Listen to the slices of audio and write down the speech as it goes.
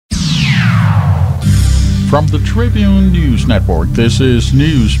From the Tribune News Network, this is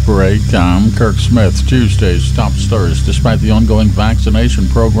Newsbreak. I'm Kirk Smith. Tuesday's top stories. Despite the ongoing vaccination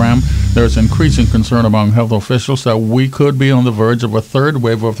program, there's increasing concern among health officials that we could be on the verge of a third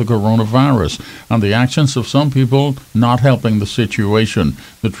wave of the coronavirus, and the actions of some people not helping the situation.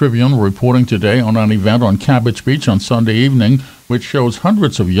 The Tribune reporting today on an event on Cabbage Beach on Sunday evening, which shows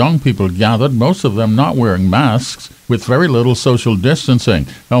hundreds of young people gathered, most of them not wearing masks, with very little social distancing.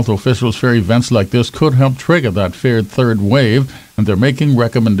 Health officials fear events like this could help trigger that feared third wave, and they're making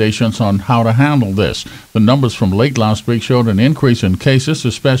recommendations on how to handle this. The numbers from late last week showed an increase in cases,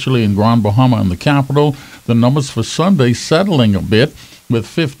 especially in Grand Bahama and the capital. The numbers for Sunday settling a bit, with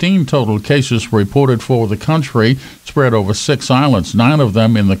 15 total cases reported for the country, spread over 6 islands, 9 of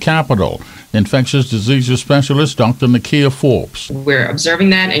them in the capital. Infectious diseases specialist Dr. Nakia Forbes. We're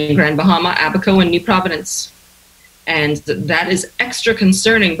observing that in Grand Bahama, Abaco, and New Providence. And that is extra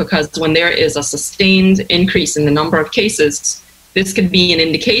concerning because when there is a sustained increase in the number of cases, this could be an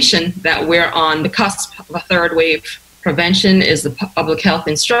indication that we're on the cusp of a third wave. Prevention is the public health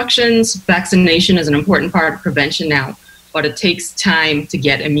instructions. Vaccination is an important part of prevention now, but it takes time to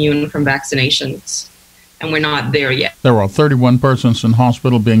get immune from vaccinations, and we're not there yet. There are 31 persons in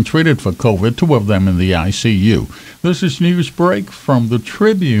hospital being treated for COVID, 2 of them in the ICU. This is Newsbreak from the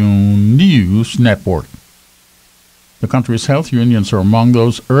Tribune News Network. The country's health unions are among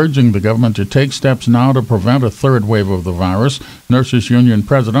those urging the government to take steps now to prevent a third wave of the virus. Nurses Union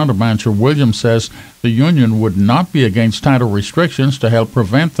President Amancha Williams says the union would not be against tighter restrictions to help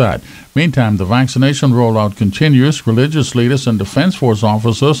prevent that. Meantime, the vaccination rollout continues. Religious leaders and Defense Force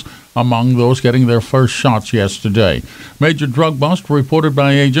officers among those getting their first shots yesterday. Major drug bust reported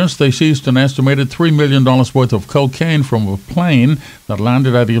by agents. They seized an estimated $3 million worth of cocaine from a plane that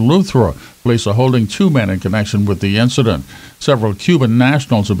landed at Eleuthera. Police are holding 2 men in connection with the incident. Several Cuban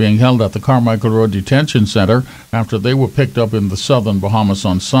nationals are being held at the Carmichael Road Detention Center after they were picked up in the southern Bahamas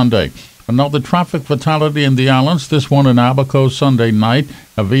on Sunday. Another traffic fatality in the islands, this one in Abaco Sunday night.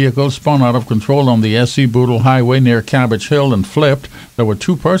 A vehicle spun out of control on the S.C. Boodle Highway near Cabbage Hill and flipped. There were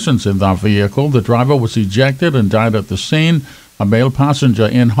 2 persons in that vehicle. The driver was ejected and died at the scene. A male passenger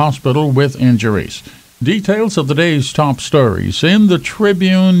in hospital with injuries. Details of the day's top stories in the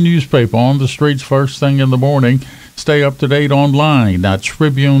Tribune newspaper on the streets first thing in the morning. Stay up to date online at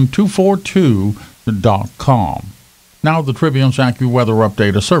Tribune242.com. Now the Tribune's AccuWeather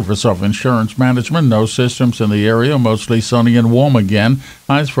update, a service of Insurance Management. No systems in the area, mostly sunny and warm again.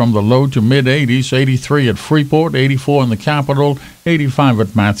 Highs from the low to mid-80s, 83 at Freeport, 84 in the capital, 85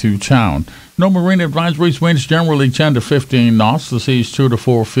 at Matthewtown. No marine advisories, winds generally 10 to 15 knots, the seas 2 to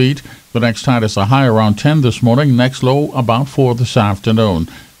 4 feet. The next tide is a high around 10 this morning, next low about 4 this afternoon.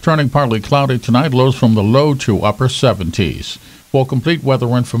 Turning partly cloudy tonight, lows from the low to upper 70s. For complete weather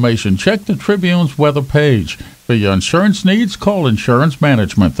information, check the Tribune's weather page. For your insurance needs, call Insurance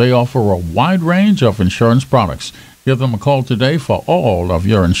Management. They offer a wide range of insurance products. Give them a call today for all of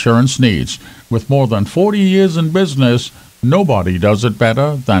your insurance needs. With more than 40 years in business, nobody does it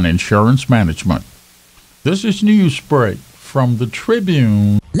better than Insurance Management. This is Newsbreak from the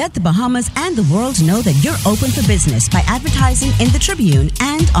Tribune. Let the Bahamas and the world know that you're open for business by advertising in the Tribune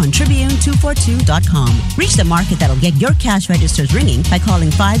and on Tribune242.com. Reach the market that'll get your cash registers ringing by calling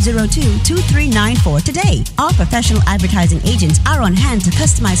 502-2394 today. Our professional advertising agents are on hand to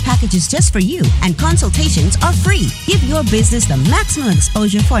customize packages just for you, and consultations are free. Give your business the maximum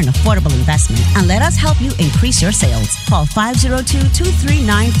exposure for an affordable investment, and let us help you increase your sales. Call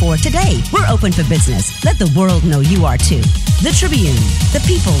 502-2394 today. We're open for business. Let the world know you are too. The Tribune, the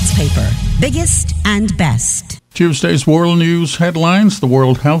People's Paper, biggest and best. Tuesday's world news headlines. The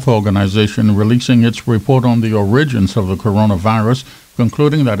World Health Organization releasing its report on the origins of the coronavirus,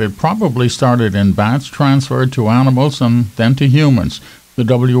 concluding that it probably started in bats, transferred to animals, and then to humans. The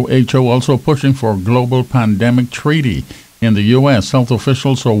WHO also pushing for a global pandemic treaty. In the U.S., health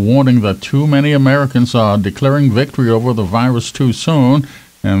officials are warning that too many Americans are declaring victory over the virus too soon,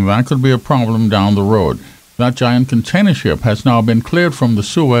 and that could be a problem down the road. That giant container ship has now been cleared from the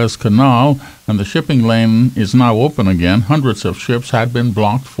Suez Canal, and the shipping lane is now open again. Hundreds of ships had been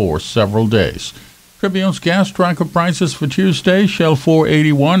blocked for several days. Tribune's gas tracker prices for Tuesday: Shell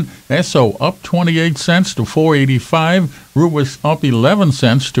 $4.81, Esso up 28 cents to $4.85, Ruwis up 11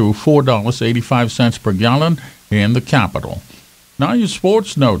 cents to $4.85 per gallon in the capital. Now your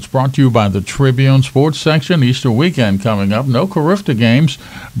sports notes brought to you by the Tribune Sports Section. Easter weekend coming up. No Carifta games,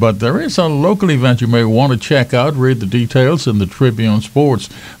 but there is a local event you may want to check out. Read the details in the Tribune Sports.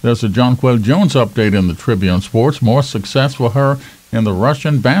 There's a Jonquil Jones update in the Tribune Sports. More success for her in the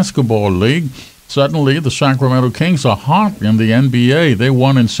Russian Basketball League. Suddenly, the Sacramento Kings are hot in the NBA. They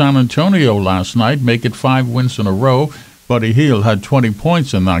won in San Antonio last night, make it 5 wins in a row. Buddy Hield had 20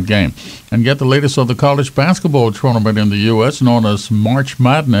 points in that game. And get the latest of the college basketball tournament in the U.S., known as March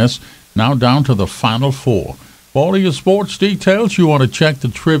Madness, now down to the Final Four. For all of your sports details, you want to check the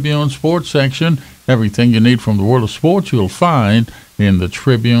Tribune Sports section. Everything you need from the world of sports you'll find in the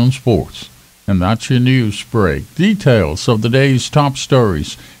Tribune Sports. And that's your news break. Details of the day's top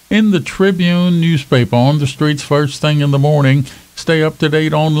stories in the Tribune newspaper on the streets first thing in the morning. Stay up to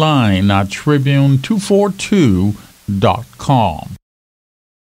date online at Tribune242.com.